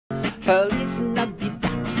Feliz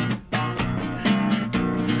Navidad,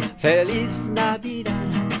 Feliz Navidad,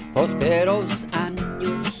 prósperos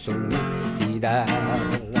años, felicidad.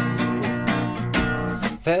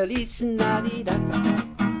 Feliz Navidad,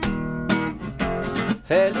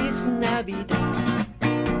 Feliz Navidad,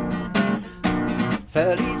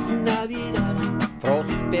 Feliz Navidad,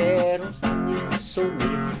 prósperos años,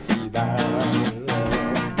 felicidad.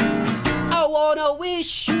 I wanna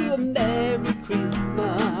wish you a Merry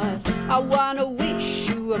Christmas. I wanna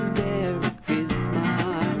wish you a Merry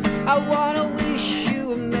Christmas. I wanna wish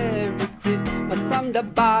you a Merry Christmas from the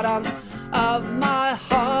bottom of my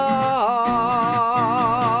heart.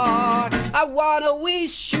 I wanna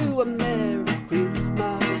wish you a Merry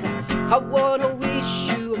Christmas. I wanna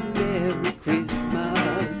wish you a Merry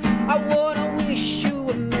Christmas. I wanna wish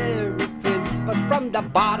you a Merry Christmas from the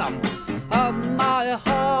bottom of my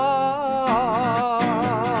heart.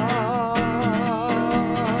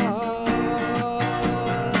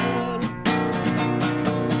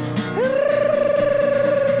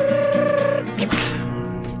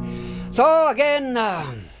 So again,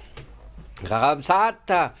 kakabsat,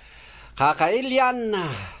 kakailyan,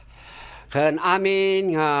 kan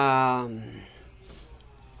amin nga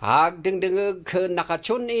agdingdingag kan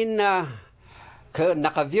nakatune in, kan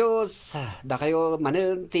naka-views, da kayo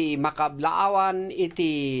manen ti makablaawan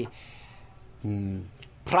iti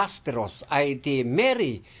prosperous ay ti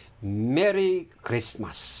Merry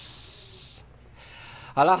Christmas.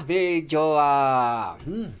 Ala, medyo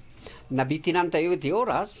nabitinan tayo iti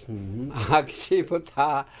oras. Agsipot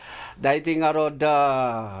dahil ti nga rod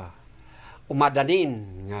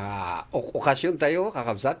umadanin nga okasyon tayo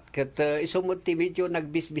kakabsat kat isumot ti medyo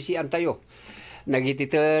nagbisbisian tayo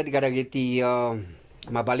nagitited kadagiti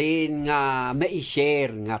mabalin nga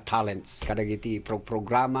mai-share nga talents kadagiti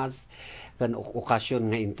programas kan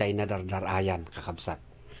okasyon nga intay na dardarayan kakabsat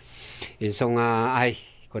iso nga ay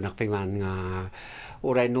kunakpiman nga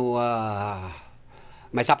uray no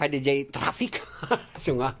may sapay DJ traffic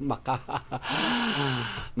so nga mo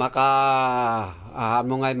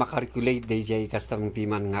nga makareculate DJ kastamang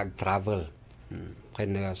piman nga ag-travel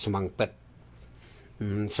kaya sumangpet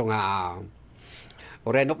so nga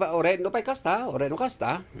oreno pa kasta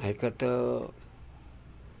ay kat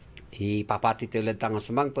ipapati tilad tang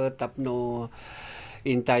sumangpet tapno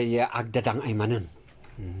intay Dangdang-Ay manen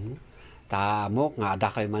tamok nga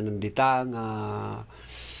ada kay manen dita nga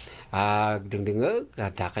agdingdingag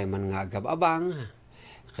ada kay man nga agababang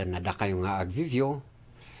kanada kayo nga agvivyo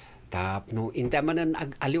tapno intay manen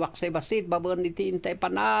aliwak sa basit babon iti intay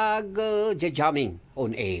panag jamming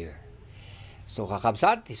on air. So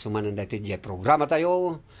kakabsat, isumanan natin dyan programa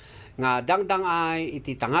tayo nga Dangdang-Ay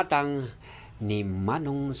Iti Tangatang ni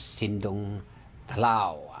Manong Sendong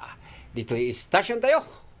Talaw. Dito ay istasyon tayo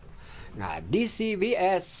nga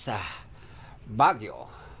DCBS Baguio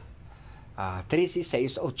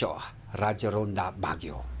 3668 Radyo Ronda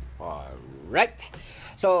Baguio. Alright.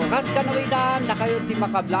 So, kas kanawidan na kayo ti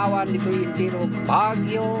makablawan dito intiro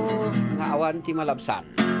Baguio nga awan ti malabsan.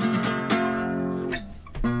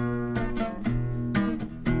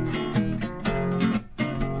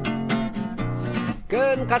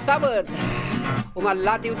 Ken kasabot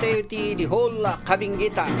umalatiw tayo ti dihol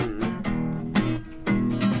kabinggitan.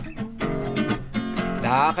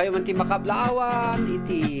 Da kayo man ti makablawan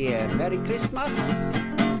iti Merry Christmas.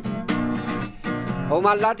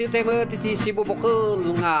 Umalatiw tayo iti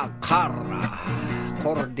Sibubukol nga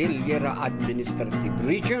Cordillera Administrative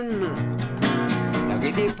Region.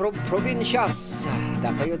 Dagiti provinsyas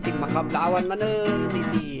da kayo ti makablawan manen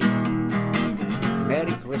iti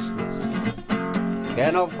Merry Christmas.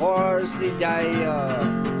 And of course, di jay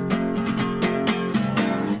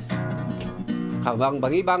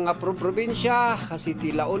kabang-bangibang nga probinsya kasi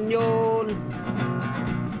ti La Union.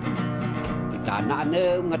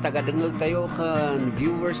 Itanaanem nga taga-dengeg tayo kan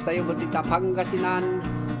viewers tayo ko ti Pangasinan.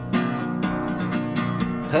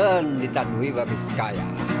 Kan di Nueva Vizcaya.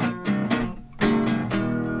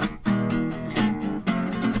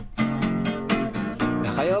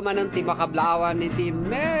 Kayo man ang ti makablawan iti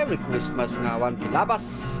Merry Christmas nga awan ti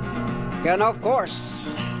labas. And of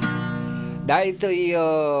course, dahil ito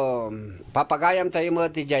papagayam tayo mo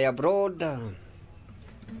ti Jay Abroad.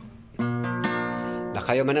 Na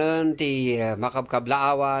kayo man ang ti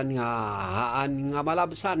makabkablaawan nga haan nga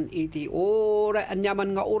malabsan iti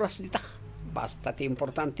anyaman nga oras dita. Basta ti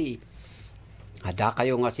importante. Ada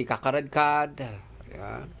kayo nga si kakaradkad.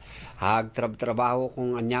 Yan. Hagtrabaho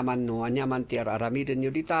kung anyaman ti aramidin nyo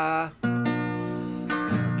dita.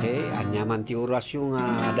 Okay, anyaman ti orasyon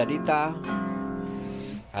nga ada dita.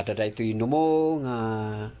 Ada da ito inumo nga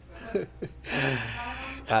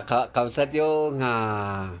kausat yo nga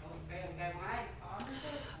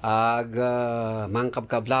ag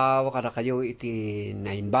mangkabkablaw kada kayo iti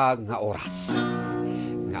naimbag nga oras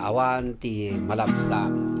nga awan ti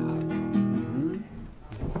malabsam.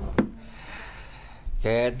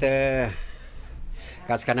 Ket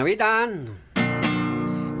kas kanawitan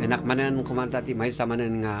enak manen kumanta ti maysa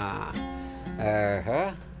manen nga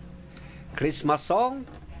Christmas song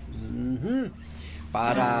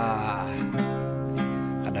para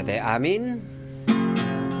kada tayo amin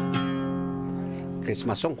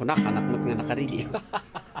Christmas song kunak anak mo nga nakaridi.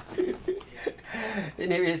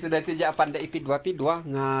 Anyway, so dati dya panda ipidwa-pidwa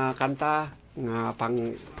nga kanta nga pang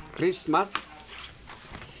Christmas.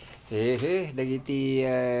 Dagiti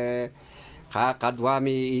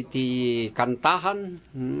kakadwami iti kantahan.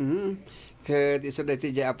 Ket iso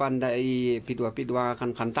dati dya panda ipidwa-pidwa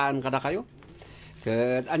kan kantaan kada kayo.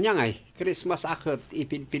 Ket anyang ay Christmas akot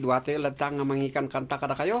ipidwa tayo latang nga mangikan kanta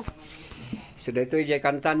kada kayo. So dati dya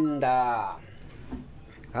kantan da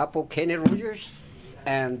Apo Kenny Rogers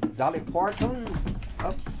and Dolly Parton.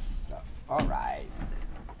 Oops. All right.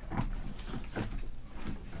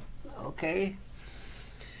 Okay.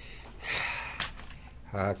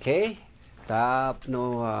 Okay.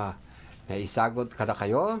 Tapno naisagot kada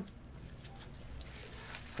kayo.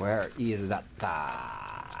 Where is that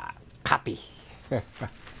copy?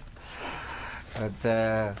 At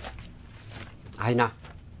ay na.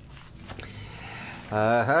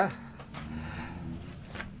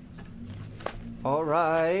 All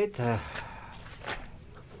right.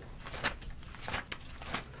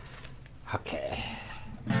 Okay.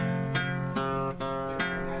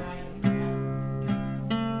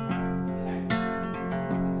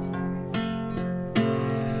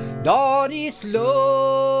 Dawn is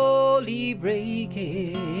slowly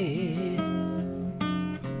breaking.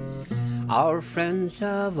 Our friends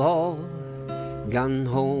have all gone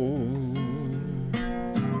home.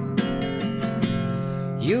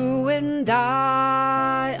 You and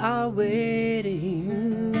I are waiting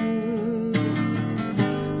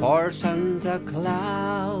for Santa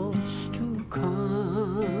Claus to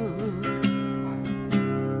come.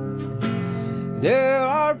 There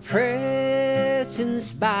are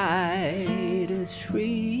presents by the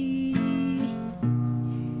tree,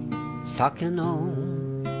 sucking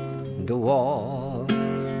on the wall.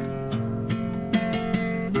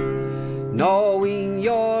 Knowing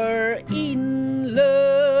you're in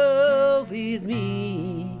love with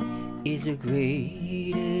me is the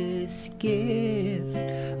greatest gift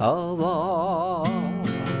of all.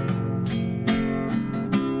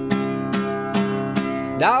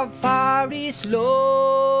 The fire is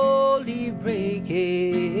slowly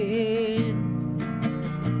breaking,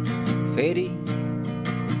 fading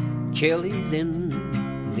chilies in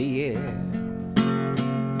the air.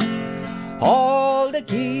 All the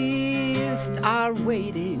gifts are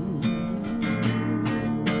waiting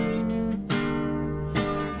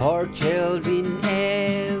for children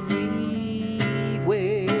everywhere.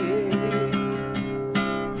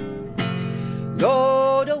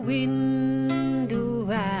 Though the window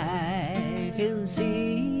I can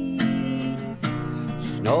see,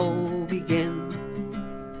 snow begin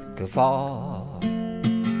to fall.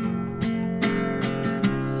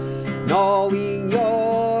 Knowing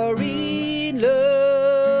you're in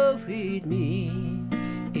love with me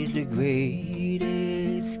is the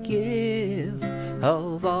greatest gift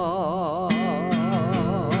of all.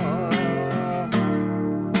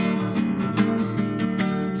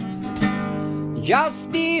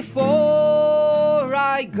 Just before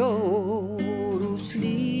I go to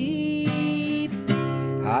sleep,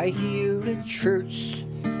 I hear a church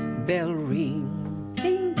bell ring.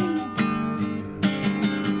 Ding, ding.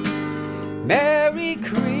 Merry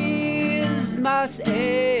Christmas,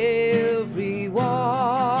 everyone,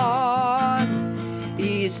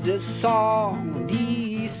 is the song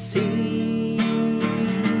they sing.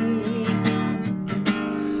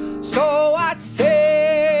 So I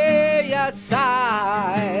say a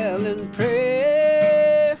silent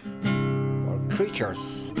prayer for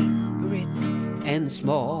creatures great and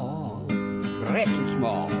small, great and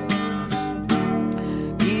small.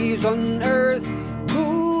 Peace on earth,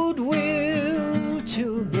 goodwill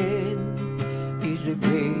to men is the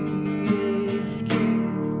greatest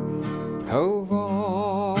gift of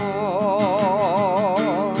all.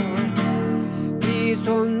 Peace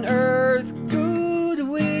on earth,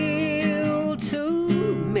 goodwill to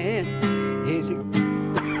men is the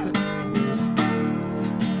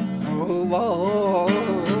of all.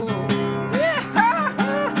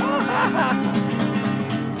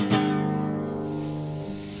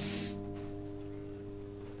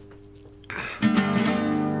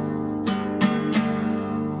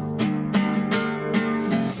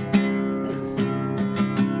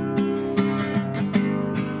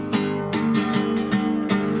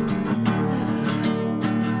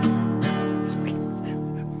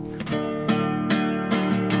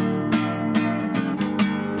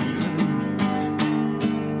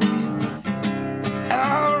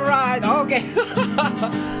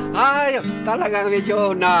 Ay, talagang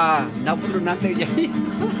medyo nabulo natin yan.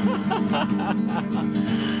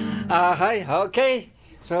 Hi, okay.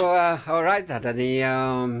 So, alright, ni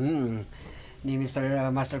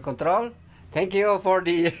Mr. Master Control. Thank you for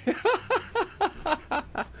the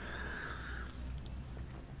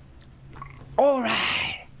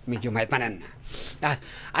alright. Medyo mahit manan.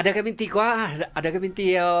 Ada kami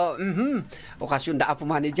okasyon da po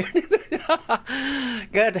manager.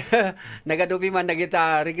 Kad nagadupi man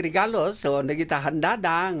nagita regalo so nagita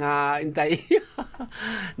handada nga intay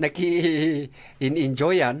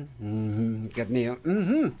enjoyan. Kad niyo.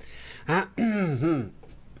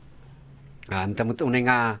 Anta mo tunay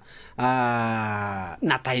nga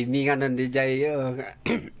na-timingan ng DJ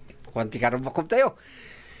kwanti karon bakop tayo.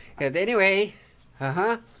 But anyway,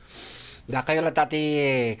 da kayo lang tati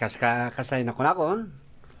kasay na kunakon.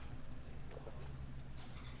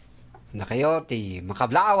 Na kayo ti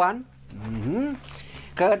makablaawan.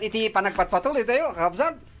 Kad iti panagpatpatuloy tayo,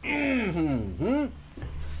 kakabsat.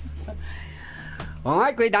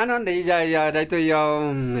 Okay, kuy danon dito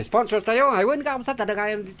yung sponsors tayo. Aywan kakabsat, ada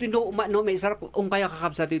kayong dito no may sarap kaya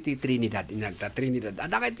kakabsat dito Trinidad. Trinidad.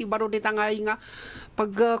 Ada kayo ti baro dito nga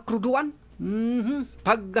pagkruduan.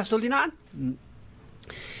 Paggasolinaan.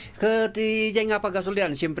 Kat ijay nga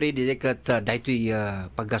paggasolinahan, siyempre di kat dito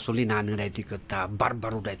paggasolinahan nga dito kat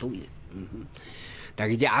barbaro dito.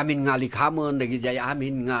 Dagi jay amin nga likhamon, dagi jay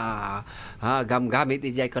amin nga gamgamit,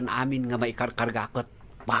 ijay kan amin nga maikarkarga kat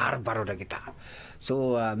barbaro da kita.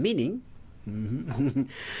 So, meaning,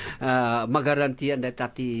 magarantiyan dahil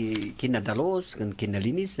tati kinadalos,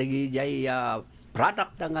 kinalinis, dagi jay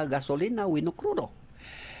product nga gasolina, winukrudo.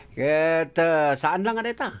 Kat saan lang nga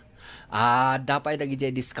dito? Dapat dagi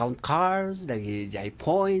jay discount cars, dagi jay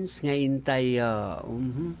points, nga intay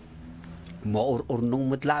maururnong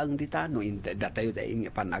mutlaang dita, no intay datayo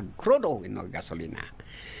tayo panagkrudo, no gasolina.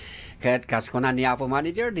 Kat kas ko na niya po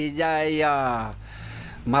manager, di jay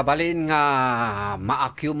mabalin nga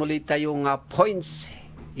ma-accumulate tayong points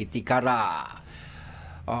iti kara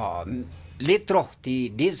litro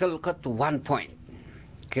ti diesel kat 1 point.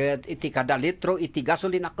 Kat iti kada litro iti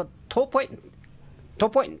gasolina kat 2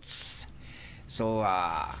 points. So,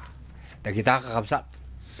 dagita kakabsat.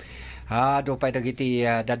 Dupay dagiti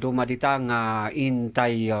daduma dita nga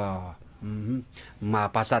intay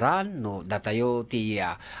mapasaran no datayo ti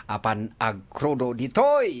apan agkrudo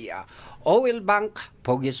ditoy Oil Bank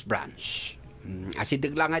Pogis Branch.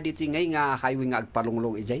 Asidig lang nga dito ngay nga highway nga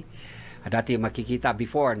agpalunglong ijay. Dati makikita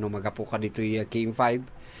before no magapo ka dito KM5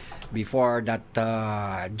 before that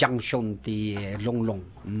junction ti Longlong.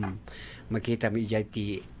 Makita mi ijay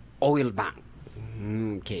ti Oil Bank.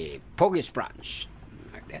 Okay, Pogis Branch.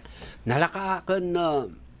 Nalaka kan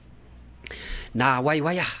na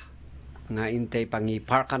waywaya nga intay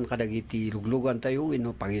pangiparkan kadagiti luglugan tayo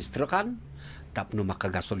no pangistrakan tapno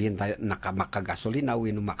makagasolin tayo makagasolin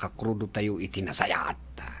no makakrudo tayo itinasayat.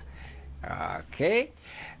 Okay,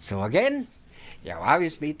 so again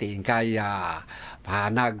yawawis bitin kaya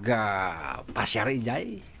panag pasyar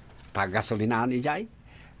ijay pagasolinaan ijay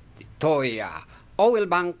ito'y Oil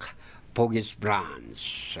Bank Pogis Branch.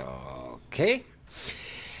 Okay,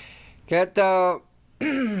 ket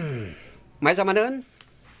may sama nun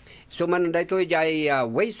so man dito jay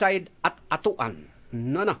wayside at atuan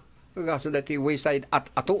no kaso dati wayside at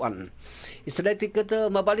atuan isa dati ket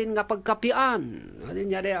mabalin nga pagkapian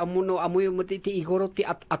alin yari amuno amoy mo ti igoro ti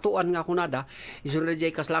at atuan nga kunada isunod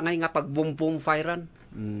jay kaslangay nga pagbumpum firean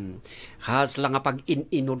kas lang nga pag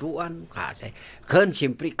inuduan kasi kan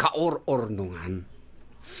siyempre kaor-ornungan.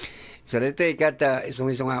 So dito ikat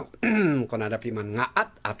isung-isung nga kunada piman nga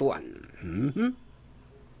at atuan.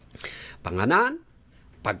 Panganan,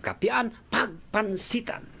 pagkapian,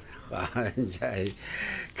 pagpansitan.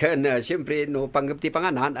 Kan siyempre no panggapti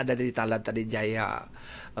panganan ada di talad tadi jaya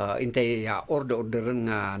intay order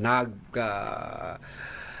nga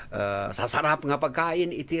sasarap nga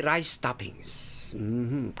pagkain iti rice toppings.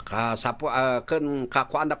 Kasapo kan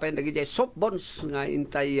kakuan na pa yung dagi jay soap buns nga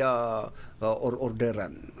intay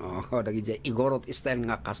orderan. Dagi jay igorot style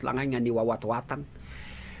nga kaslangay nga niwawat-watan.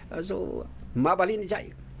 So mabalin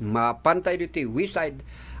jay mapantay dito wayside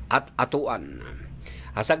at atuan.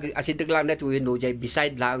 Asidig lang dito no jay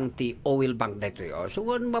beside lang ti Oil Bank dito. So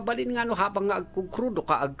mabalin nga no habang nga agkukrudo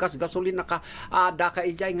ka agkas gasolina ka ada ka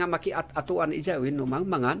ijay nga makiat atuan ijay no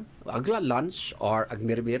mangan agla lunch or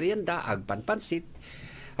agmerienda agpanpansit.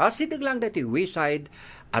 Asidig lang dito wayside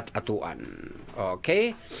at atuan.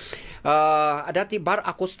 Okay? Adati bar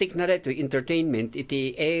acoustic na dito entertainment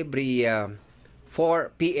iti every 4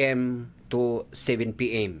 p.m. to 7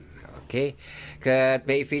 p.m. Okay. Kat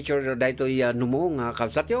may feature dito numo nga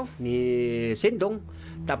kabsatyo ni Sendong.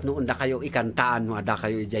 Tap noon da kayo ikantaan mo da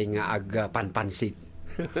kayo ijay nga panpansit.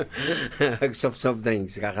 Ag soft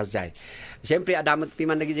drinks kakasay. Siyempre adamot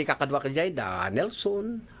piman nagijay kakadwa kajay da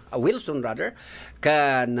Wilson rather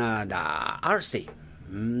kan da RC.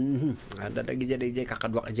 Ada dagijay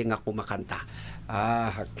kakadwa kajay nga kumakanta.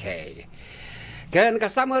 Okay. Kan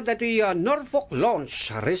kasama dito Norfolk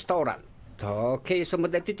Lounge Restaurant. Okay, so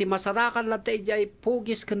madati ti masarakan lang tayo jay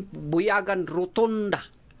pugis kan buyagan rotonda.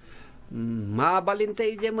 Mabalin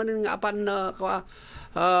tayo jay manin nga apan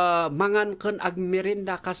mangan kan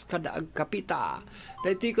agmerinda kas kada agkapita.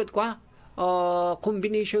 Dahil ikot kwa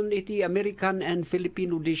combination iti American and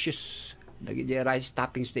Filipino dishes. Dagi jay rice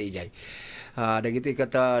toppings tayo jay. Dagiti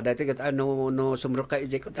kat no sumro ka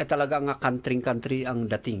ijay kat talaga nga country ang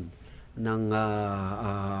dating ng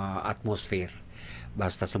atmosphere.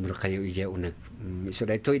 Basta sumuro kayo ijay unag. So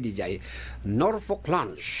dito ijay Norfolk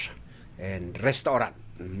Lounge and Restaurant.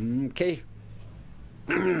 Okay.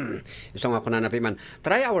 Isang ako na napiman.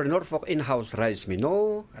 Try our Norfolk in-house rice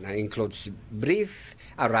menu. Kana includes beef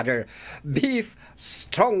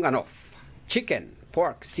stroganoff, chicken,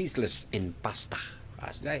 pork, seasonless, and pasta.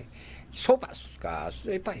 Kasday. Sopas.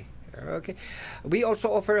 Kasday pa. Okay. We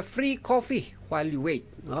also offer a free coffee while you wait.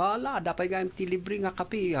 Wala, dapat kayong tilibre nga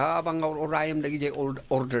kape habang orayam lagi jay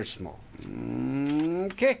orders mo.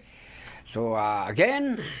 Okay. So,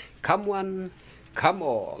 again, come one, come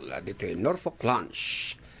all. Dito yung Norfolk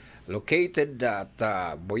Lounge. Located at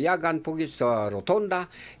Boyagan Pugis Rotonda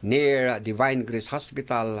near Divine Grace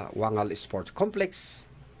Hospital, Wangal Sports Complex,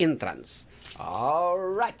 entrance.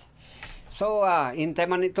 Alright. So, intay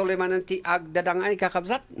man ituloy man ang tiag dadangay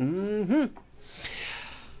kakabsat.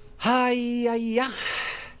 Hay.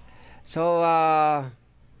 So,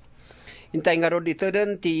 intay nga ro dito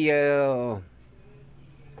din ti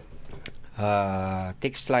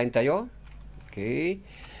Textline tayo. Okay.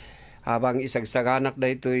 Habang isagsaganak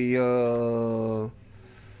na ito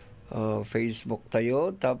Facebook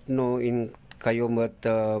tayo. Tapno in kayo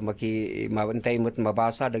mabantay mo't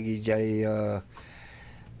mabasa dagi jay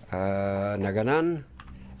naganan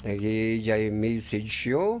nagijay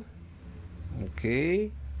message yo.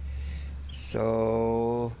 Okay,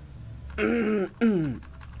 so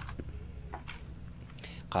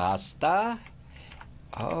kasta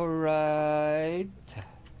alright,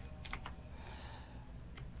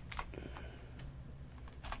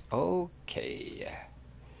 okay,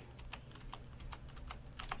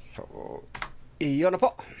 so iyon na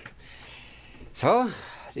po. So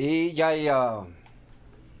ijay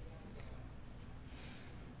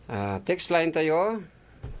text line tayo.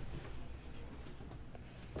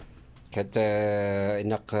 Kat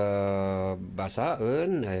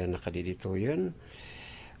nakabasaan. Ay, nakadidito yun.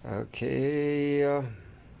 Okay.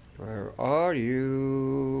 Where are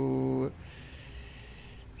you?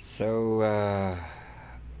 So,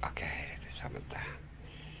 okay. Ito samanta.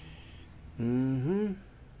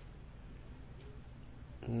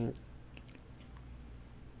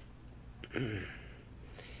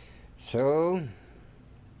 So,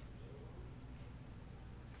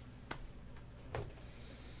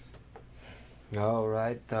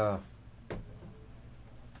 alright.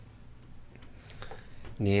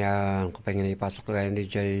 Niyan ko pa nga ipasok lang hindi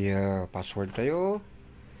jay password tayo.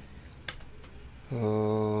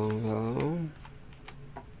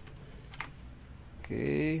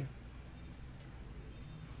 Okay.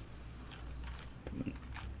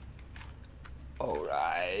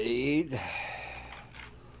 Alright.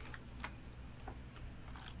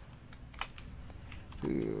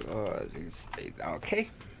 Okay.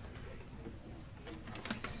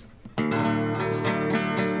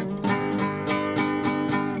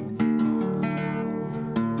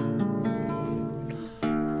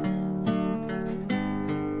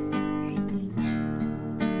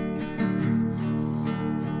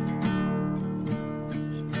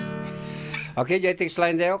 Okay, jay text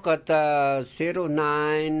line tayo kat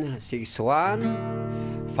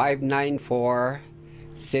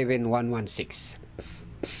 0961-594-7116.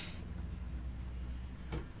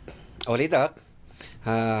 Ulit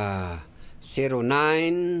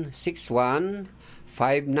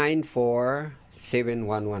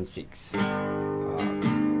 0961-594-7116.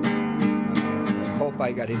 Hope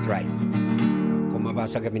I got it right. Kung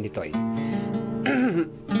mabasa kami nito eh.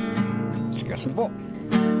 Sigas po.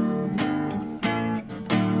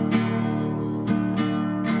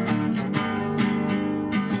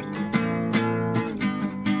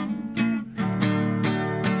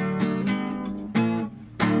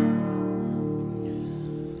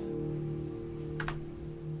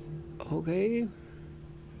 Okay.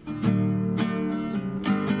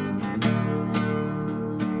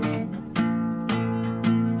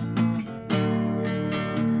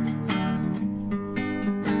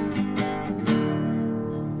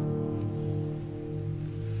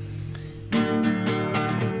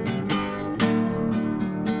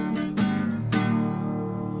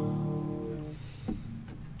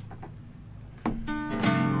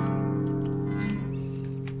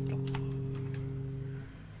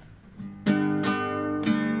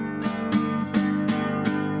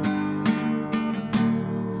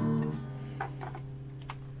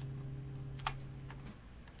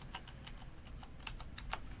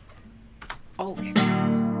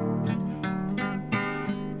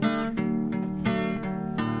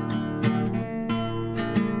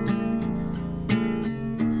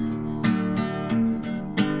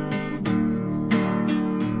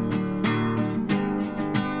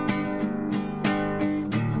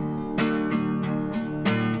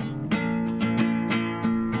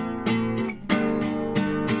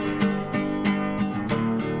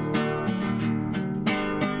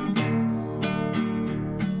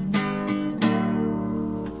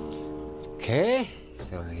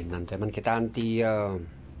 kita ti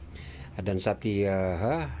adan sa ti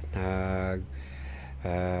nag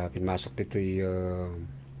pinmasok dito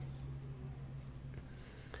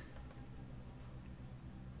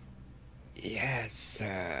yes.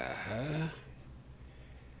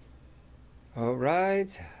 All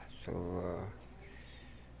right. So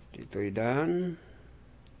dito idan.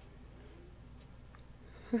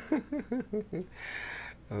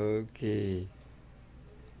 Okay.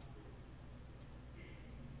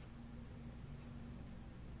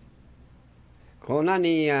 Kona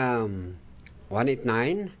ni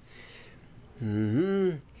 189.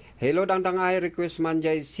 Hello Dangdang-Ay request man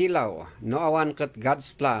jay silaw. No awan kat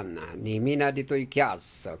God's plan. Ni Mina dito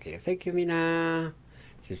ikyas. Okay, thank you Mina.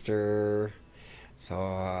 Sister. So,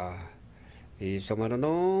 iso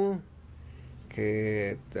marano.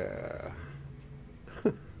 Kit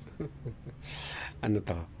ano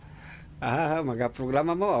to?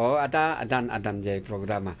 Magaprograma mo. Adan jay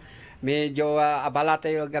programa. Medyo abala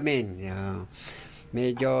tayo gamin.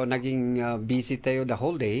 Medyo naging busy tayo the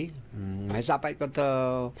whole day. May sapay ko to.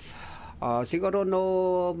 Siguro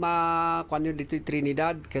no kuan yun dito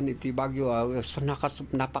Trinidad, kan iti Baguio, so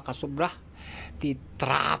napakasubra. Ti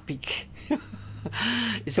traffic.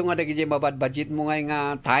 Iso nga dagi mabad budget mo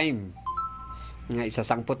nga time. Nga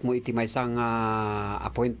isasangpot mo iti may isang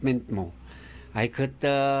appointment mo. Ay kat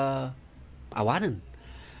awanan.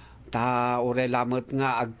 Ta ore lamot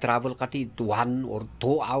nga ag-travel ka ti 1 or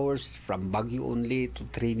 2 hours from Baguio only to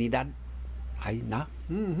Trinidad. Ay na.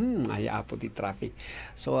 Ay apo ti traffic.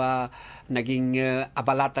 So naging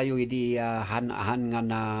abala tayo idi han nga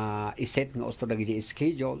na iset nga usto dagi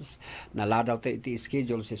schedules. Naladaw tayo iti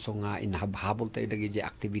schedules so nga inhabhabol tayo dagi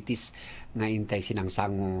activities nga intay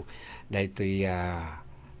sinangsango daytoy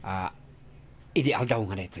ideal daw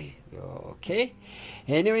nga daytoy. Okay.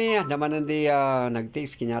 Anyway, naman hindi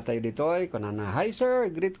nag-text kanya tayo dito. Kunana, hi sir,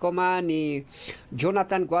 greet ko man ni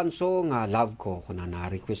Jonathan Guanso nga love ko. Kunana,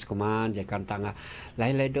 request ko man, jay kanta nga,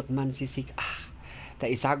 laylay dok man sisik. Ta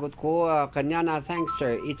isagot ko kanya na, thanks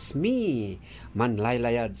sir, it's me, man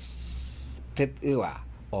laylayad tituwa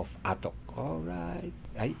of atok. Alright.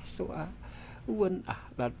 Ay, so uwan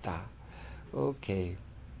lata. Okay.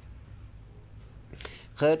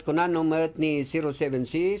 Kat kunan numet ni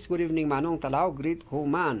 076. Good evening Manong Talaw. Greet ko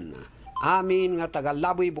man. Amin nga taga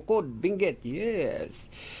Laboy Bukod. Binggit.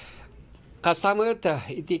 Yes. Kasama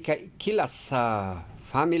iti kilas sa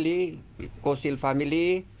family. Kosil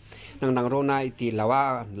family. Nang nangrona iti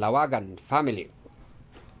Lawagan family.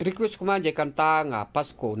 Request ko man jay kanta nga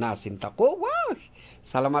Pasko na sinta ko. Wow!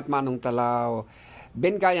 Salamat Manong Talaw.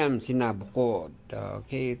 Ben Gayam sinabukod.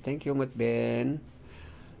 Okay. Thank you mat Ben.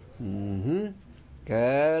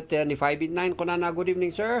 Kat ni 589 ko na good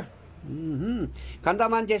evening sir. Kanta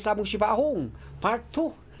man jay sabong sibahong part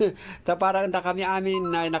 2. Ta parang da kami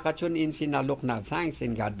amin na nakatune in sinalok na thanks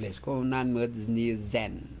and God bless ko nan mods ni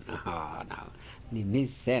Zen. Ni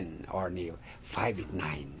Miss Zen or ni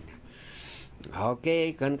 589.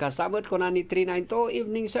 Okay, kan kasabot ko na ni 392.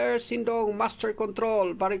 Evening sir, Sendong Master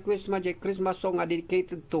Control para request man jay Christmas song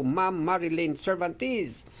dedicated to Ma'am Marilyn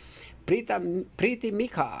Cervantes. Pretty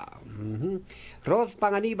Mika, Rose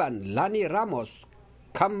Panganiban, Lani Ramos,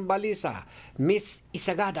 Cambalisa, Miss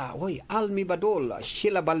Isagada, Almi Badol,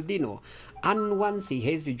 Sheila Baldino, Anwansi,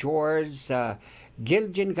 Hazy George,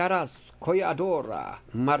 Gilgin Garas, Koya Adora,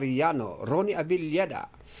 Mariano, Ronnie Abiliada,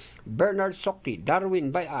 Bernard Sokti, Darwin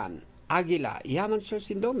Bayan, Aguila, Yaman Sir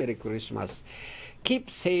Sindo, Merry Christmas. Keep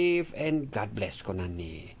safe and God bless ko na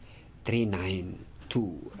ni 392.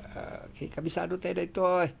 Okay, kabisado tayo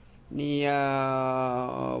dito ni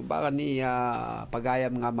baka ni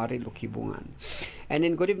pagayam nga Marilo Kibungan. And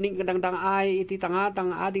then good evening Dangdang-Ay Iti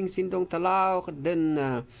Tangatang ading Sindong Talaw then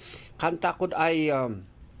kanta kud ay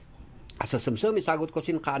asa sumsum isagot ko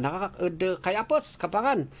sin ka kayapos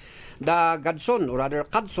kapangan da Gadson or rather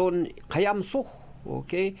Kadson Kayamso.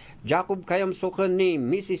 Okay, Jacob Kayamso ni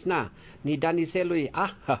Mrs. na ni Danny Seloy.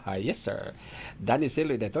 Yes sir, Danny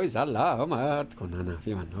Seloy dito salamat kunana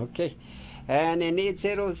fiman. Okay. And in 080.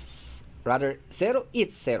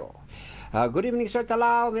 Good evening Sir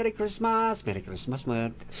Talaw, Merry Christmas. Merry Christmas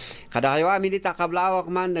mat. Kada kayo amin dita kablawak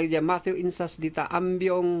man nagja Matthew Insas dita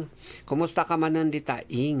ambyong. Kumusta ka man dita?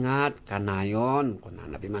 Ingat kanayon.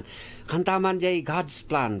 Kunana biman. Kantaman jay God's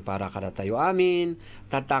plan para kada tayo amin.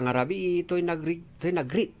 Tatangarabi ito'y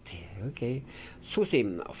nagrit. Okay.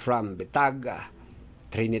 Susim from Betag,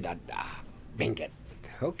 Trinidad, Benguet.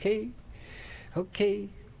 Okay.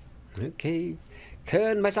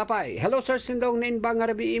 Ken masapay. Hello Sir Sendong nin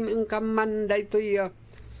bangarabiim ang kaman daytoy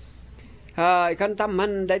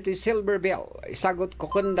Ikantaman dito Silver Bell. Isagot ko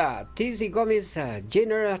kunda. TZ Gomez,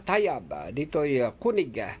 Jenner Tayab. Dito'y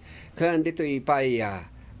Kunig. Kan dito'y pay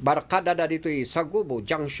Barkada da dito'y Sagubo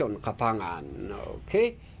Junction, Kapangan.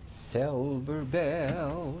 Okay? Silver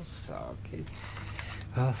Bells. Okay.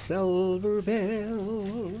 Silver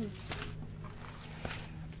Bells.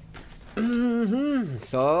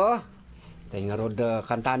 So, tayo nga rod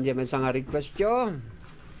kantaan dyan sa nga request nyo.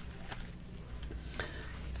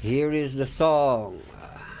 Here is the song.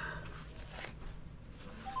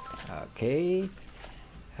 Okay.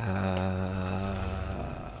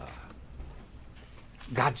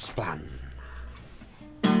 God's Plan.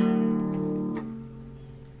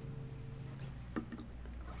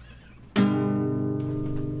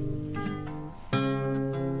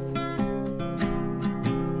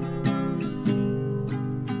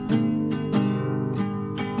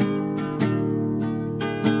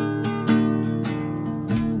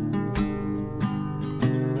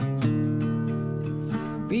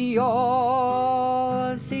 We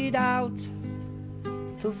all set out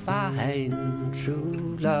to find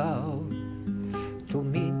true love, to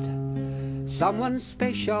meet someone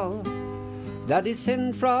special that is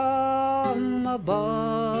sent from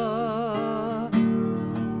above,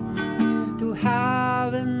 to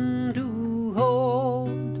have and to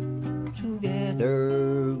hold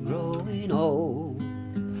together growing old,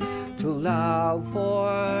 to love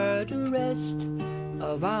for the rest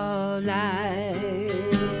of our life.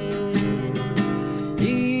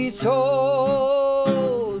 It's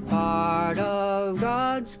all part of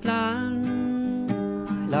God's plan,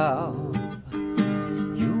 love.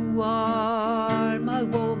 You are my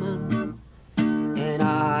woman, and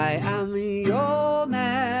I am your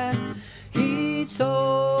man. It's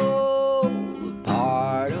all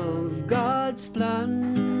part of God's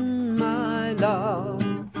plan, my love.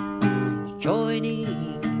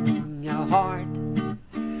 Joining our heart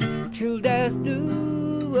till death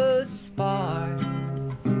do us part,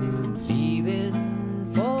 living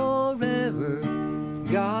forever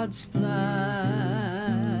God's plan.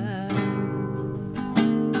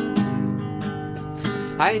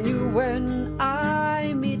 I knew when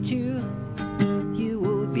I met you, you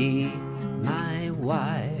would be my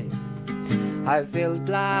wife. I felt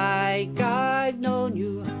like I've known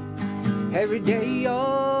you every day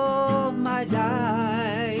of my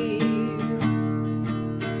life.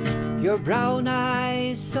 Your brown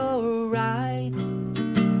eyes so right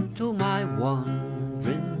to my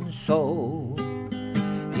wandering soul,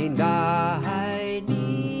 and I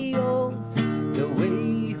knew the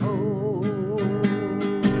way home.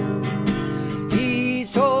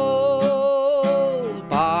 It's all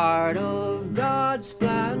part of God's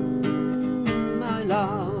plan, my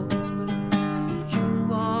love. You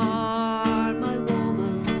are my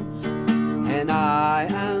woman, and I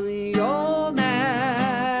am your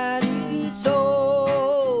man. It's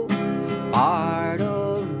all part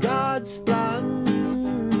of God's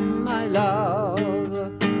plan, my love.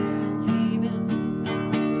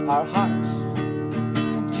 Leaving our hearts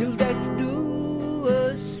till death do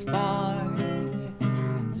us part,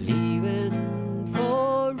 leaving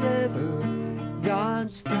forever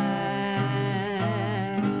God's plan.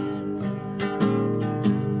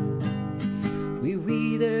 We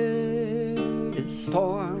weathered the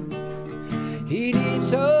storm in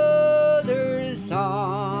each other's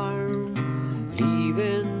arm,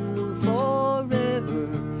 leaving forever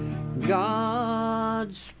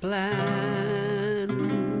God's plan.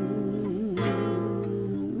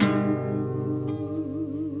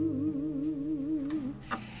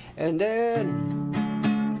 And then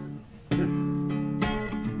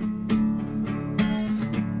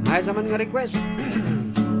may sa man nga request.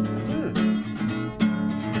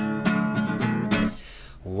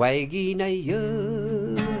 Way ginaya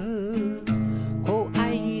ko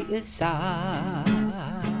ay isa,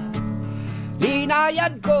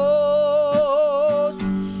 linayad ko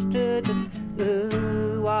sa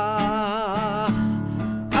dalawa,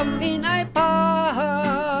 amin ay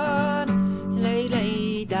pahan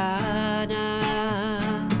laylay dana,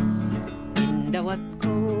 indawat ko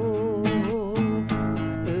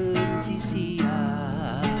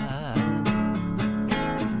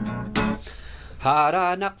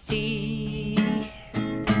haranak si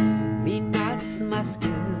minas masken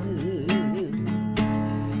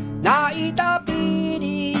na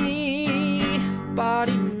itapini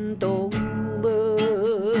parintong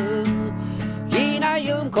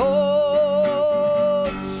hinayong ko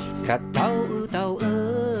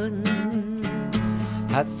kataw-tawon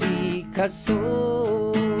hasikaso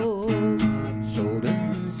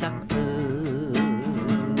surun sakten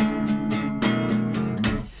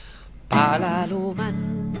palaluman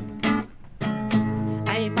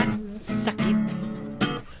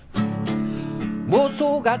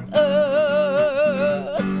sugat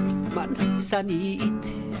man saniit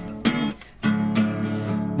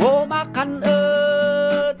mo makan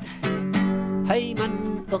hay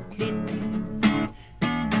man uklit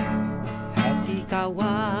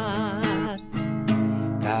hasikawat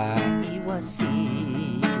kaiwasi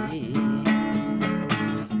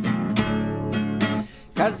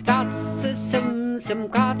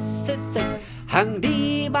kasem hang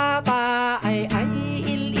di baba ay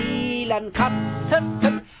ililan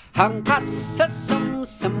kasem hang kasem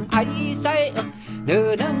ay say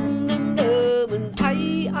nenam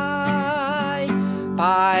ay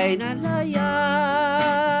pai na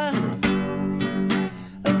layan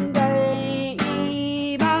ang day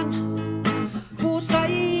iban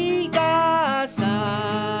pusay gasan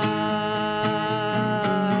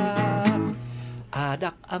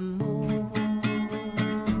adak amo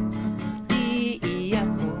iiyak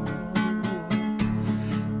ko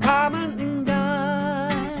kaman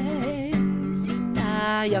inday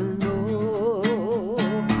sinayang mo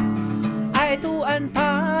ay tuan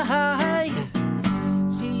pahay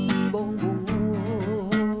si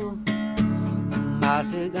bongbong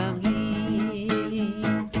masagangi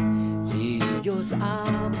si Diyos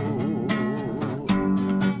Apo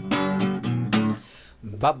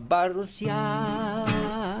babarusya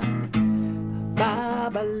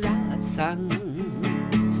babalasang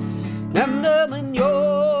namnaman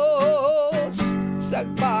Diyos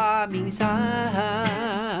sagpaminsan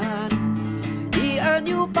di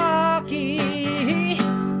anyo paki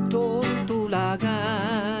tuntulagan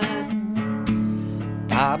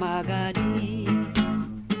tamagani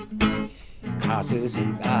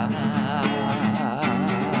kasusugan.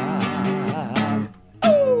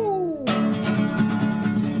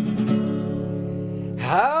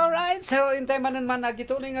 Alright, so intay manan man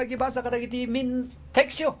agituloy nga gibasa kadagiti min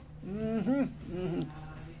textyo.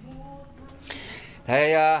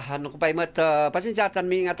 Kaya ano ko pa imat pasinsyatan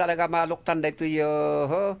mi nga talaga maluktan dito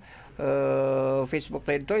yung Facebook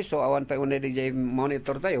tayo ito. So awan pa una DJ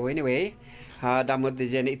monitor tayo. Anyway, damod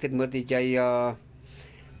DJ itid mo DJ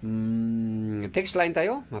Textline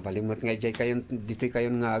tayo. Mapalimot nga DJ kayon dito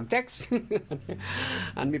kayon nga ag-text.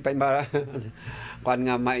 Anmi pa ma kuan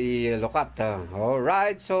nga mailokat.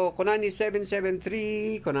 Alright, so kunani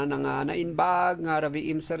 773 kunana nga na-inbag nga Ravi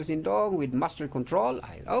Imser Sendong with master control.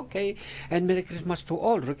 Okay. And Merry Christmas to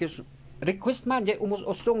all. Request man jay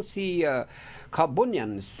umus-usong si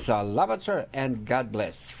Kabunyan. Salamat sir and God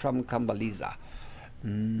bless from Kambaliza.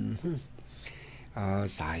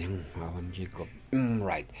 Sayang awan Jacob.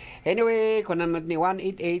 Right. Anyway, kunan mat ni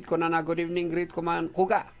 188 kunan na good evening greet kuman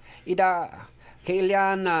kuga ida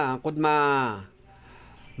kailian kudma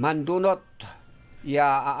mandunot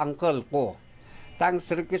ya uncle ko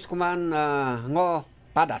thanks request kuman ngo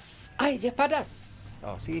padas ay je padas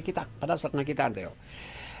sige kita padas na kita tayo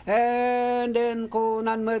and then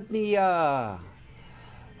kunan mat ni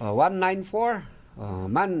 194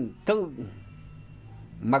 man teng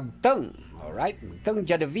magteng. Alright, magteng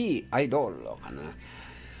Jadavi idol kana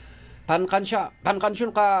pankansyon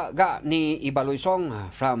ka ga ni Ibaluysong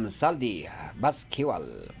from Saldi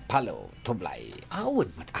Baskiwal Palo Tublay awon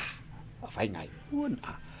mata fay ngay un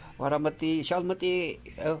wara mati syal mati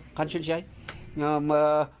kansyon siya nga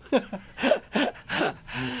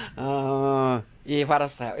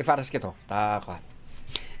ifaras kito ta ka.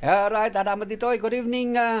 Alright, adamat dito good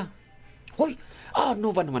evening hoy.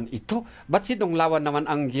 Ano ba naman ito? Ba't si Dong Lawan naman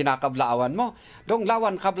ang ginakablaawan mo? Dong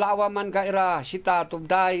Lawan, kablaawan man ka ira, sita,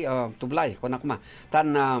 tublay, kunak ma.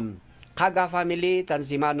 Tan Kaga family, tan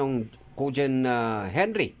si Manong Kujen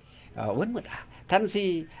Henry. Tan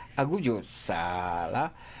si Agujos.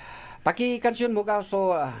 Paki kansyon mo ka,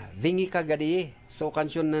 so vingi ka gadi. So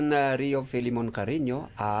kansyon ng Rio Filimon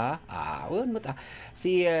Carino.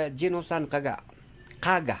 Si Ginosan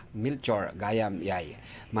Kaga, Milchor, Gayam, Yay,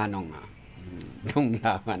 Manong Dong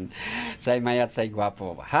Lawan say mayat say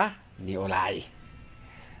gwapo ha ni Olay.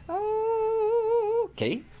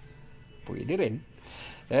 Okay, pwede rin.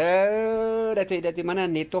 Dati mana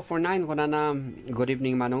nito for 9 ko na good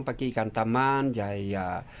evening manong pakikantaman jay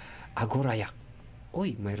agurayak.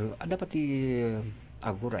 Uy, mayroon ada pati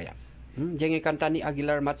agurayak. Jeng kanta ni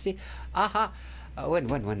Aguilar Matsi. Wan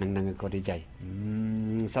nang ko di jay.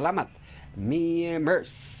 Salamat. Mi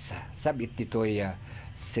Mers sabit ditoy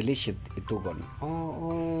Silishit itugon.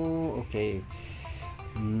 Okay.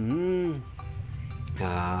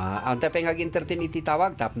 Ang tapay nga entertain iti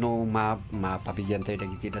tawag tapno mapabigyan tayo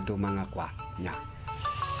dagiti dado mga kwa nya.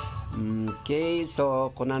 Okay,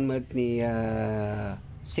 so kunan mo ni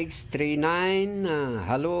 639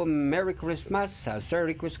 hello, Merry Christmas. Sir,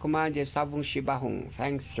 request ko man sabong shibahong.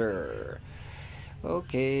 Thanks, sir.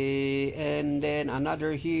 Okay, and then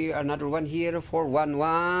another one here,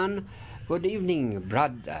 411. Good evening,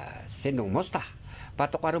 Brad Sendong Mosta.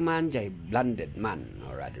 Patok karuman jay blended man,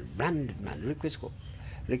 or rather branded man.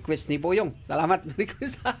 Request ni Boyong. Salamat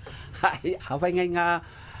request. Ay, away nga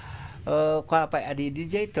kwa pa adi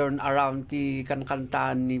DJ turn around ti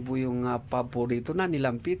kankantaan ni Boyong nga paborito na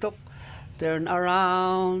nilang pitok. Turn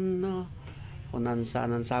around. Kunan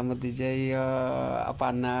sanan sama DJ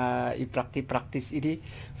apa na i-practice ini.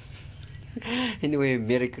 Anyway,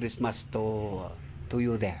 Merry Christmas to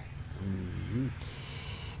you there.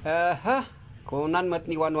 Kunan mat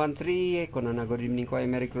ni 113, kunan na good evening ko ay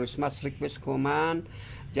Merry Christmas request ko man.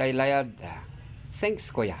 Jay layad. Thanks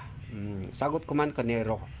kuya. Sagot ko man ni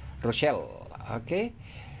Rochelle. Okay?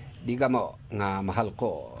 Diga mo nga mahal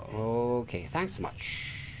ko. Okay, thanks much.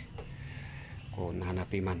 Kunan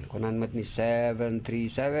mat ni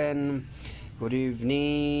 737. Good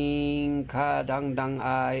evening,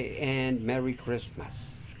 Dangdang-Ay and Merry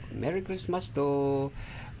Christmas. Merry Christmas to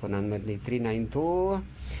kunan mat ni 392.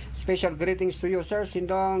 Special greetings to you, Sir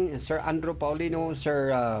Sendong, Sir Andrew Paulino,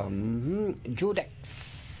 Sir Judex,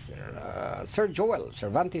 Sir Joel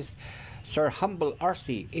Cervantes, Sir Humble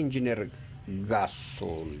RC, Engineer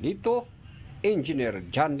Gasolito, Engineer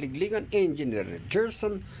John Ligligan, Engineer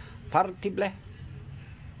Gerson Partible.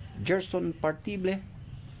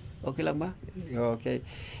 Okay lang ba? Okay.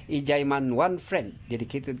 Ijayman one friend.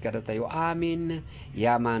 Dedicated kada tayo amin.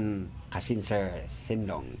 Yaman kasin Sir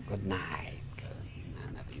Sendong. Good night.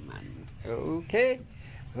 Okay.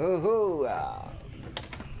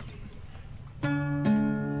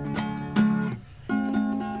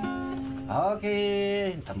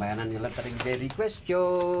 Okay, tambayanan nila taring request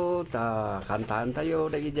yo. Kantahan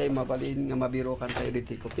tayo dagi jay mabalin nga mabiro kan tayo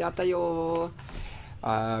dito kopya tayo.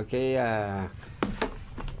 Okay,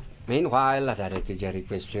 meanwhile ada dito jay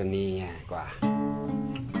request yo ni kwa.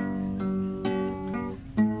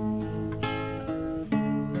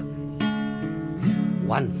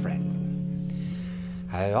 One friend.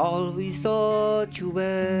 I always thought you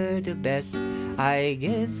were the best. I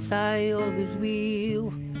guess I always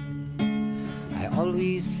will. I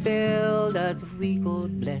always felt that we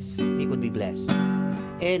could be blessed,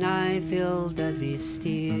 and I felt that we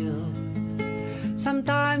still.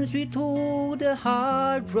 Sometimes we took the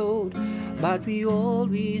hard road, but we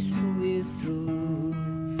always saw it through.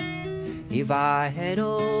 If I had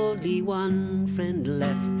only one friend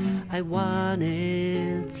left, I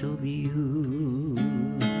wanted to be you.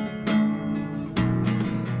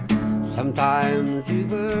 Sometimes the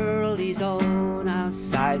world is on our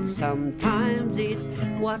side, sometimes it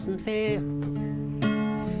wasn't fair.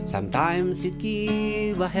 Sometimes it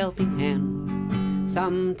gave a helping hand,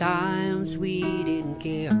 sometimes we didn't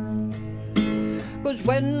care. 'Cause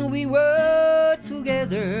when we were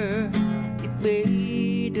together, it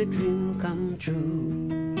made the dream come true.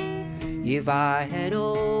 If I had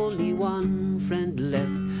only one friend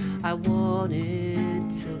left, I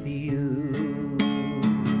wanted to be you.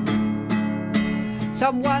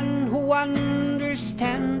 Someone who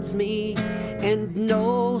understands me and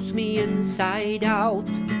knows me inside out,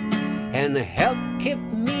 and help keep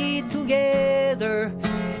me together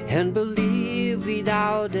and believe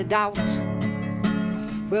without a doubt.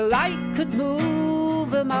 Well, I could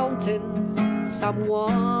move a mountain,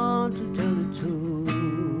 someone to tell it to.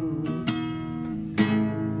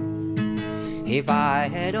 If I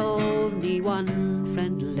had only one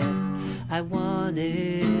friend left, I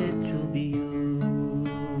wanted to be you.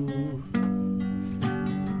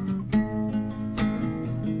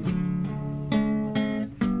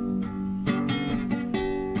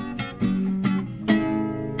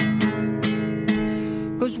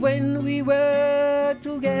 'Cause when we were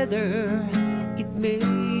together, it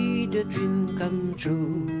made the dream come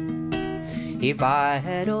true. If I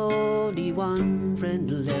had only one friend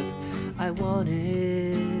left, I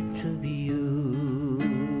wanted to be you.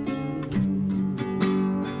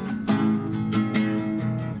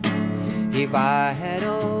 If I had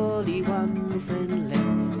only one friend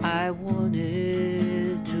left, I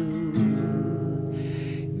wanted to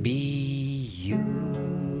be you.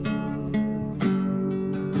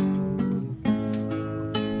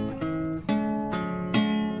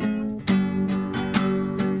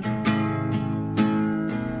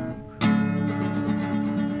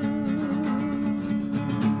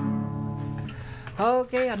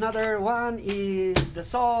 Okay, another one is the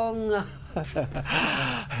song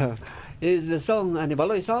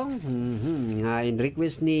Anibaloy song in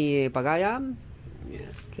request ni Pagayam.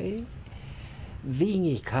 Okay,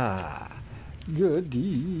 Vingi ka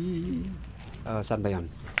Gadi. Saan ba yun?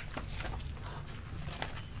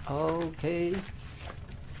 Okay,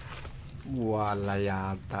 Wala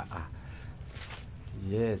yata ah.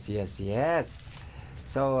 Yes.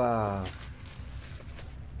 So,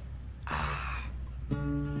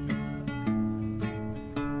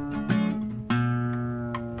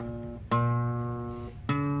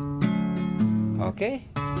 okay.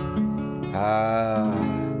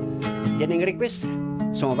 Yan ang request.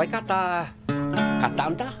 Sumabay ka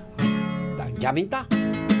kantaan ta. Jamming ta.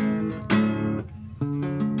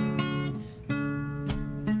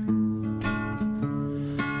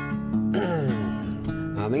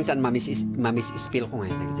 Minsan mamis spill ko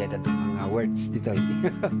ngayon nagdadad mga words dito.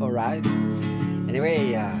 Alright.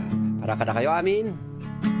 Anyway, para kada kayo amin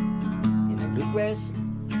nag-request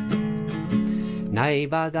nay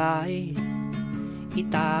bagay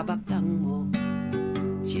itabak lang mo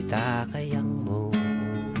sita kayang mo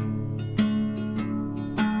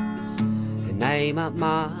nay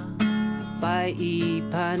mama pa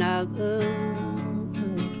ipanag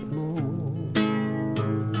mo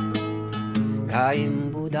kaim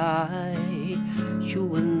budai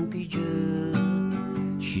syuan pije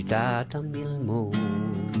sita tamil mo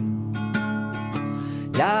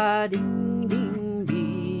lading ding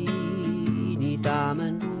bini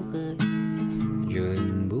taman ke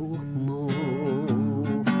jun buak mo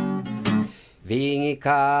vingi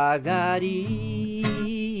kagari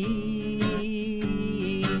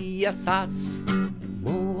asas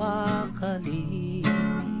mo akali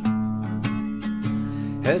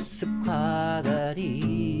hesep kagari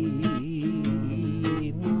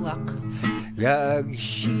muak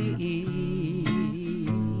gagsi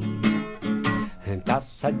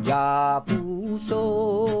hentas saja puso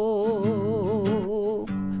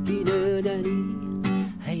pinadani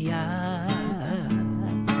hayat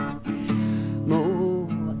mo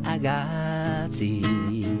agasi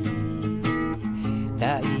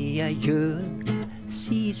taiyayun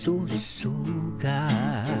si susuga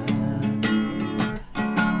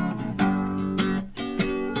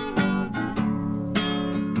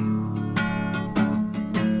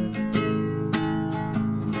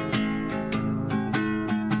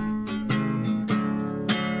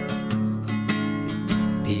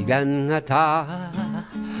pigan nga ta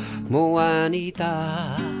mo wanita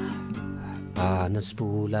panas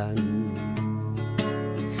bulan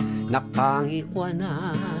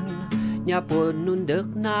nakangikwanan nya pun nundek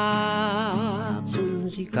nak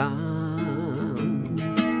sunsikan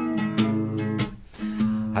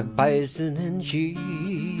agpay sunan si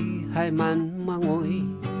hay man mangoy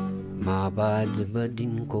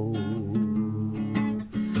mabadbadin ko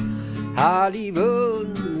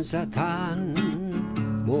halibon sa tan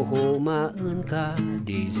mohomaan ka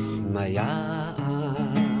dismayaan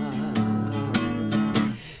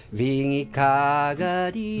vingi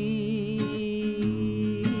kagadi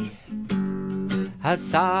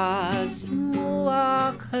asas mo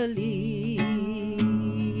akali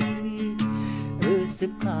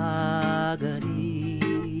resep kagadi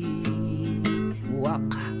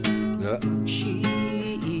wak gakshi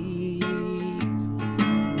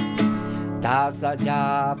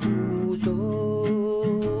tasaja puso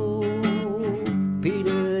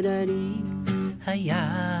pinadani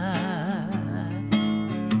hayat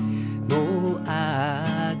mo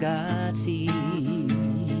agasi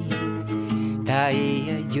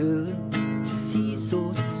taiyayun si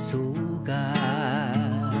susuga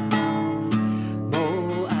mo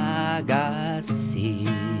agasi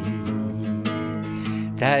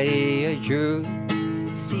taiyayun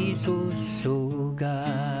si susuga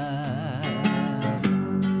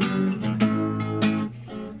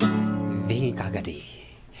vingi kagadi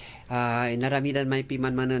naramidan may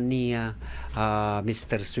piman-manan ni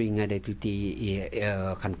Mr. Swing nga dito ti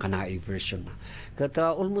kankanai version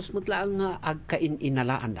kata almost mutla ang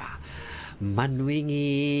agkain-inalaan da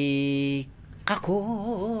manwingi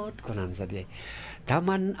kakot kunan sa di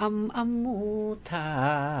taman amuta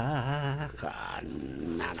kan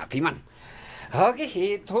nanapiman.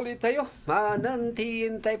 Okay, tuloy tayo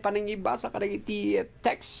manantihintay panangibasa kadang iti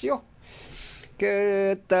text yo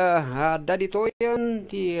ket dito yan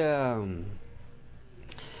ti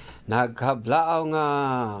naghablaaw nga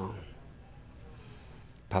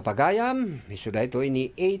papagayam isuday ito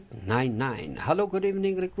ni 899. Hello, good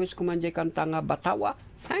evening, request ko man jay kanta nga Batawa.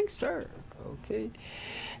 Thanks sir. Okay,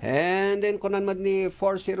 and then kunan man ni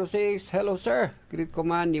 406. Hello sir, greet ko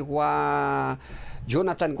man ni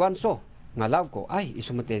Jonathan Guanso nga love ko ay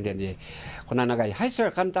isumatin din kunan nagay hi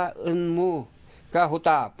sir kanta mo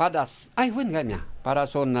kahuta padas ay win ganya para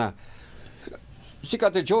son si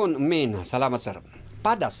Kate John Min. Salamat sir.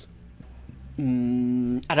 Padas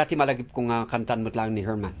adati malagip ko nga kantan mo't lang ni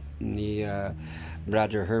Herman ni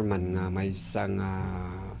brother Herman nga may isang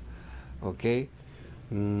okay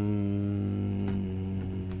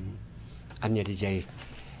Anya di jay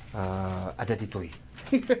ada dito eh.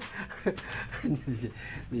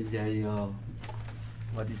 Di jay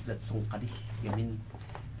what is that song kadi? Yamin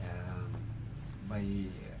by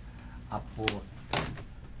Apo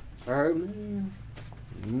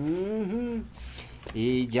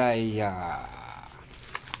Ijay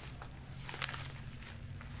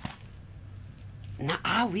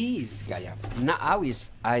naawis gaya.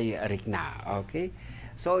 Naawis ay rikna. Okay?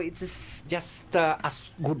 So it's just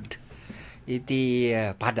as good iti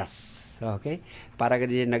padas. Okay? Para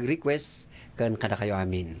kadi nag-request kan kada kayo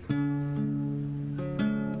amin.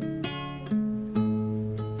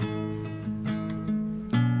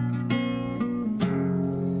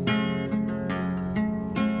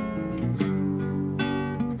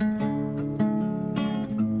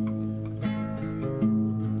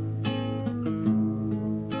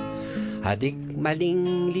 Adik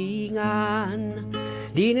malinglingan,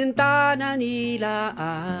 dinenta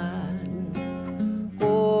nilaan,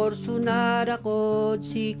 korso na dakod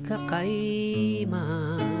si kakaiman.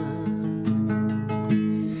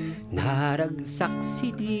 Naragsak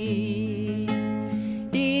sili,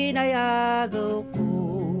 dinayagaw ko,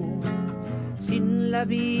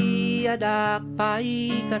 sinlabi adak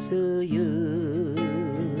pa'y kasuyo.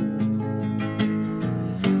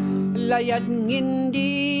 Layad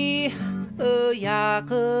ngindi,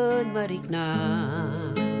 yakan marikna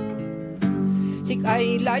sik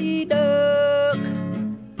ay laydak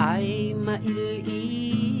ay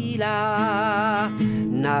mailila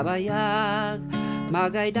nabayag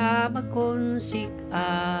magay damakon sik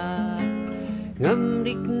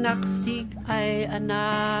ngamrik naksik ay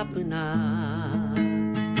anapna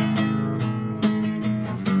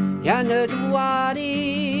yan aduwari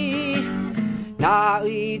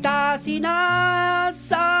naita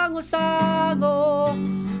sinasango-sango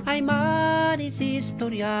ay manis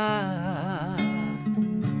istorya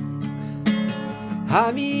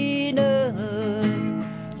haminag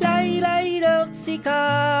laylay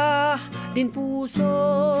sika din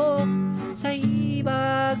puso sa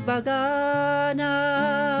ibagbagana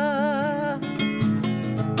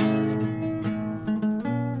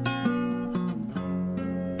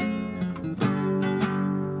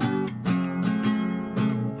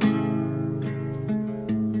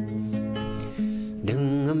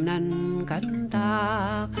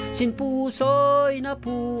sin puso'y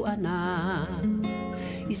napuana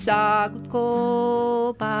isagot ko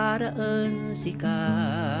paraan sika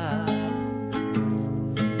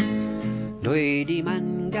doy di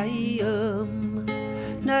man gayam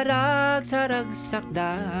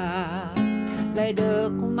naragsaragsakda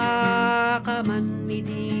layda kumakaman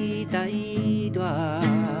miditay dwa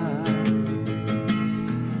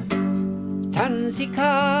tan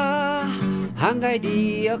sika hanggay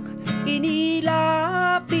diak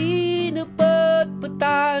inilah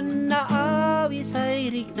pinepet-petan na awis ay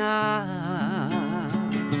rikna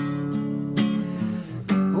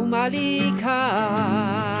umali ka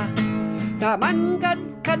taman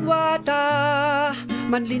kadwata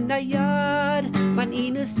man linayan man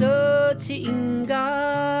inusot si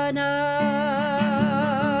inggana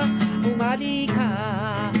umali ka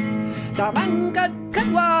taman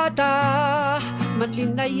kadwata man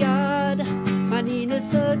linayan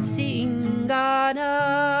maninusot si inggana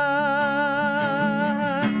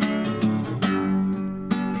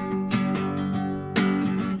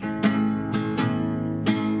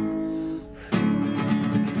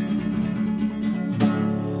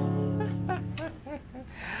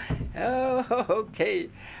okay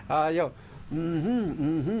ayo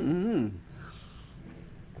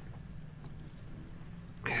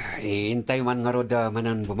intay man nga rod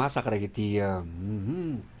manan bumasa kada iti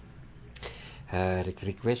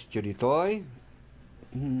request yun ditoy.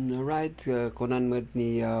 Alright, kunan mo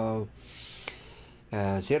ni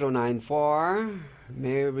 094.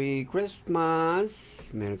 Merry Christmas.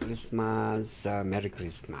 Merry Christmas. Merry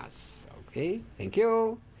Christmas. Okay, thank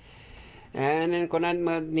you. And then kunan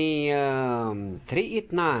mo ni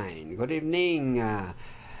 389. Good evening.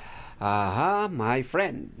 My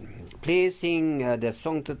friend. Please sing the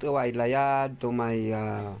song Tutuway Layad to my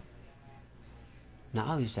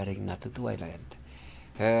naawisaring na Tutuway Layad.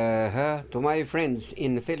 To my friends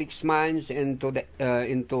in Felix Mines and to the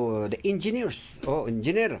into the engineers. Oh,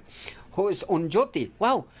 engineer who is on duty.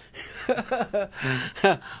 Wow.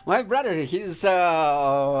 My brother, his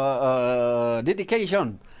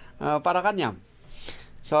dedication para kanya.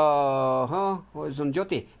 So, who is on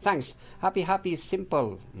duty? Thanks. Happy,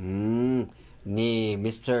 simple. Ni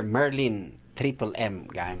Mr. Merlin Triple M.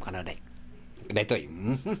 Gayam ka na dito.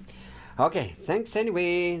 Okay, thanks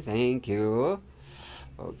anyway. Thank you.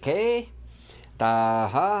 Okay.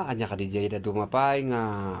 Taha, anya ka DJ da dumapay nga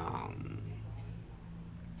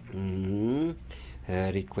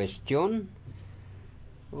requestion.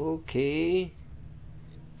 Okay.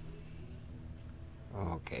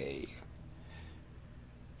 Okay.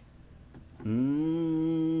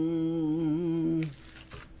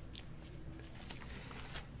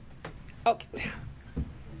 Okay.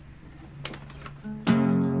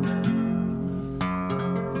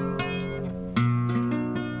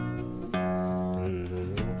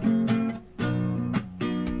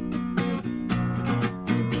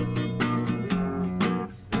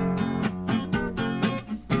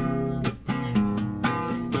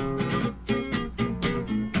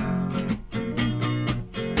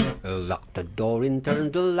 Lock the door and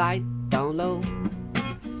turn the light down low.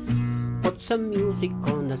 Put some music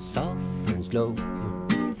on the soft and slow.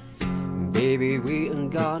 Baby, we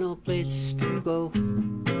ain't got no place to go.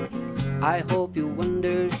 I hope you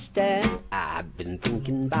understand. I've been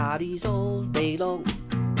thinking about these all day long.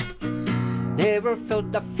 Never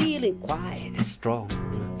felt the feeling quite as strong.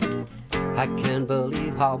 I can't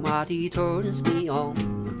believe how much he turns me on.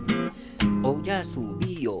 Oh, just to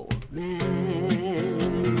be your man.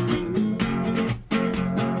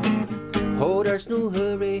 Oh, there's no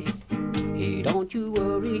hurry. Hey, don't you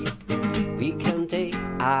worry. We can take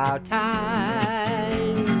our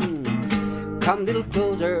time. Come a little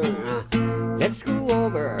closer. Let's go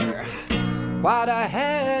over what I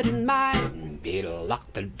had in mind. Better lock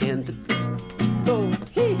the door.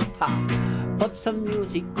 Hee-ha. Put some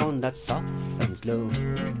music on that soft and slow.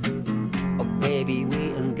 Oh, baby, we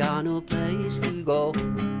ain't got no place to go.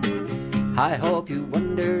 I hope you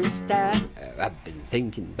understand. I've been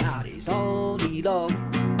thinking about it all day long.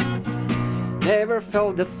 Never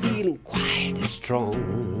felt the feeling quite as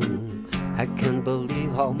strong. I can't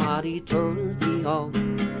believe how much it turns me on.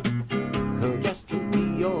 Oh, just to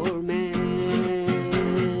be your man.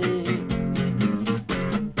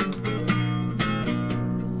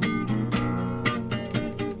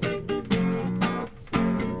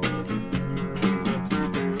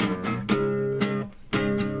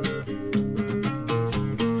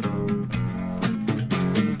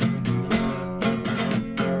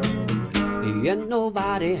 And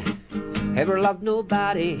nobody ever loved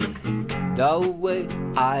nobody the way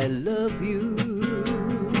I love you.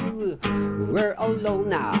 We're alone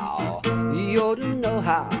now, you don't know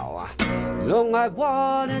how long I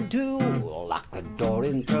wanna do. Lock the door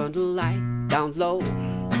and turn the light down low.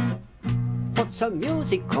 Put some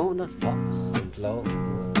music on the fast and slow.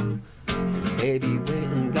 Baby, we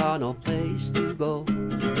ain't got no place to go.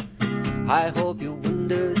 I hope you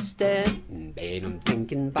understand. Babe, I'm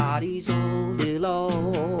thinking bodies all day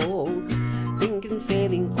long. Thinking,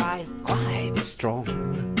 feeling quite strong.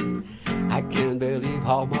 I can't believe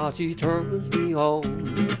how much he turns me on.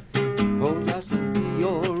 Oh, just to be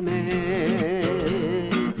your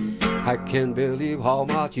man. I can't believe how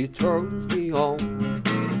much he turns me on.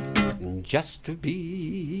 Just to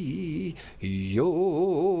be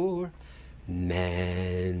your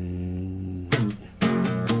man.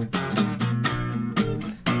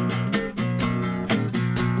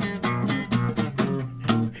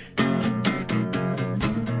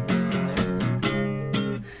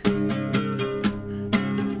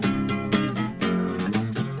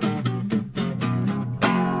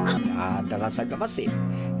 Sa gabasin.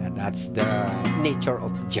 That's the nature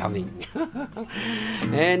of jamming.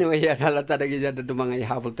 Anyway, yan halata na ganyan na mga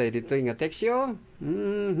ihabol tayo dito. Nga teksyo.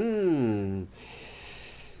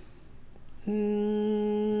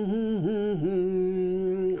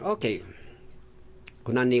 Okay.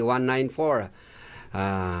 Kunan ni 194.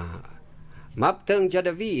 Mapteng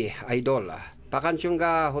Jadavi, idol. Pakansyong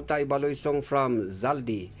ga huta ibaloy song from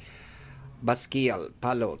Zaldi. Baskiel,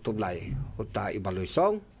 Palo, Tublay. Huta ibaloy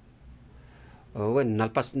song. Wen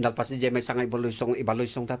nalpas di may sangay ibaloy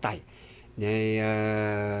song tatay. Ni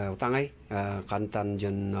utangay kantan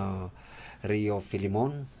jon Rio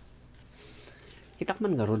Filimon. Kitak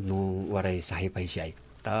man garod no waray sahi pay siya.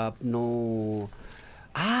 Tap no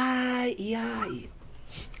iyay.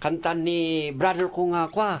 Kantan ni brother ko nga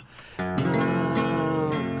kwa.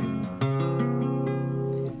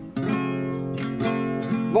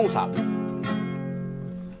 Bongsal.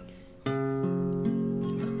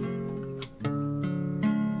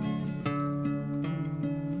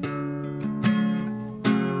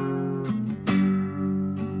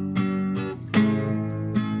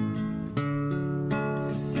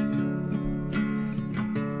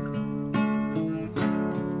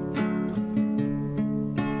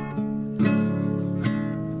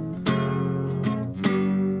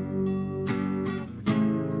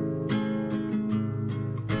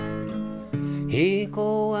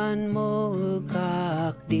 Hikoan mo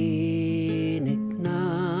kakdinik na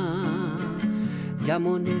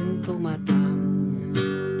jamunin tumatam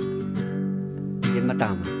yan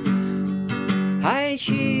matam Hai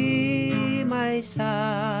shi mai sa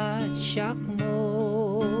shak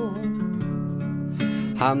mo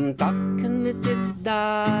ham takken mit dit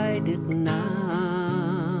dai dit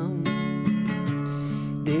nam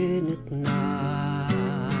dinik na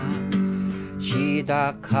shi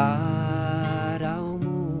da karao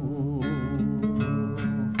mo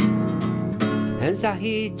en sa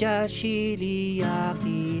hija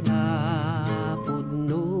shiliaki na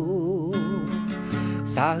pudno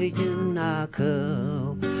sa hijin na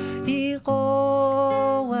ko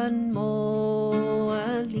ikawan mo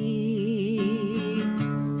ali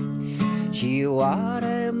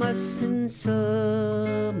siware masin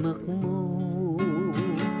semak mo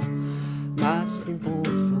masin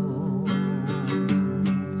puso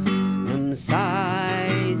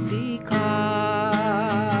nansay sika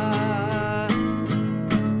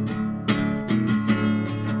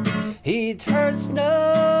it hurts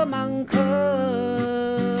naman ko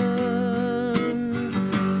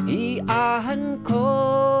iahan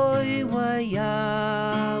ko'y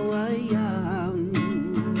wayam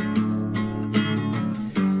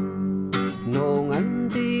nung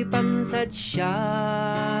andi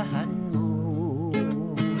pansadsyahan mo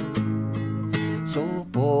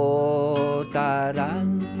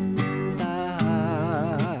suportaran ta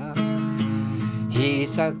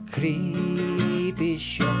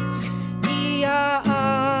isakripisyo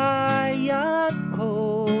iaayat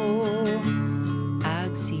ko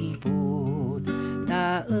agsipod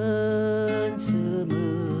taan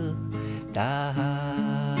semegdahan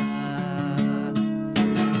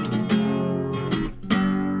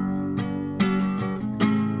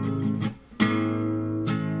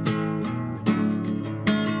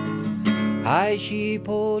ay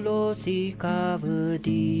sipolo si kavadinan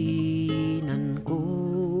ko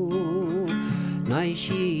nay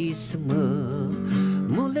si semeg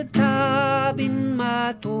mulat kabin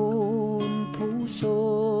matun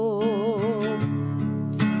puso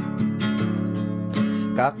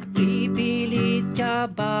kak ipilit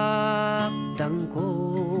kabakdang ko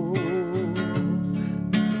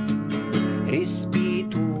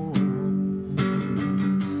rispitun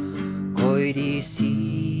ko'y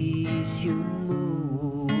desisyon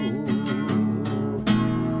mo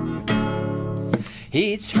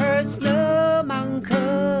it hurts lamang ka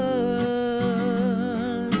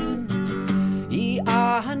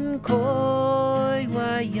iahan ko'y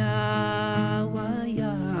wayam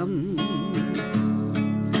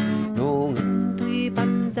nung ando'y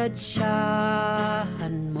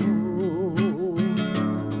pansadsyahan mo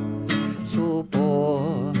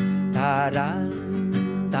suportaran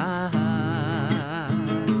tahan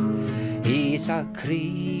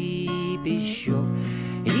isakripisyo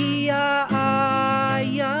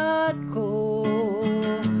iaayat ko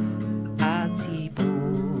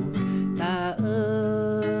agsipod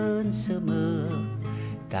taan semegdahan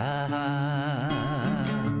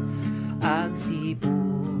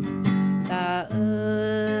agsipod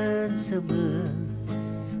taan semegdahan.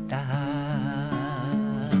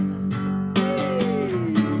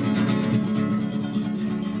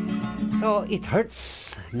 So it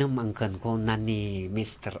hurts namangkan ko na ni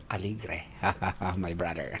Mr. Aligre my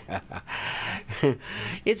brother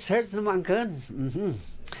it hurts namangkan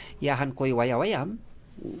yahan ko'y wayam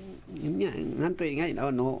ngantoy ngay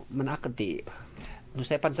no manakad di no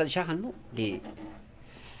sa pansansyahan mo di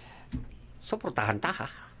suportahan ta ha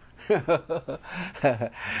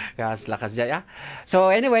lakas jaya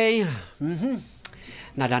so anyway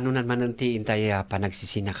nadanunan mananti intay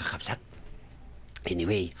panagsisina kakapsat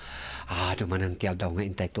anyway dumanantial daw nga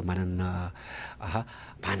intay tumanan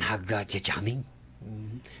panag jajaming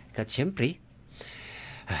kat siyempre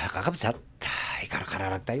kakapsat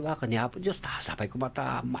ikarakararag tayo kanya po Diyos sabay ko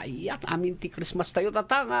mata maiyat amin ti Christmas tayo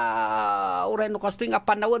tatang uray no kasto nga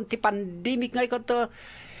panawon ti pandemic nga ikat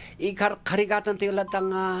ikarigatan tayo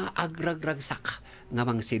latang agragragsak nga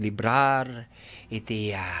mang silibrar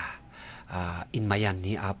iti inmayan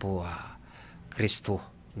ni Apo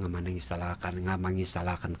Kristo nga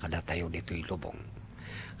mangisalakan kada tayo dito'y lubong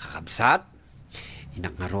kakabsat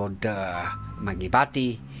inak nga rod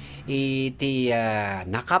magibati iti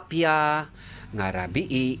nakapya nga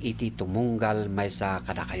rabii iti tumunggal may sa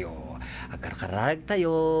kada kayo agarkarag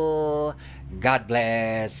tayo God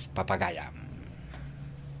bless papagayam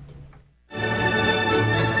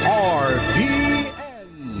RPN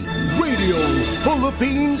Radio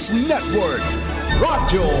Philippines Network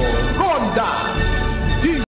Radyo Ronda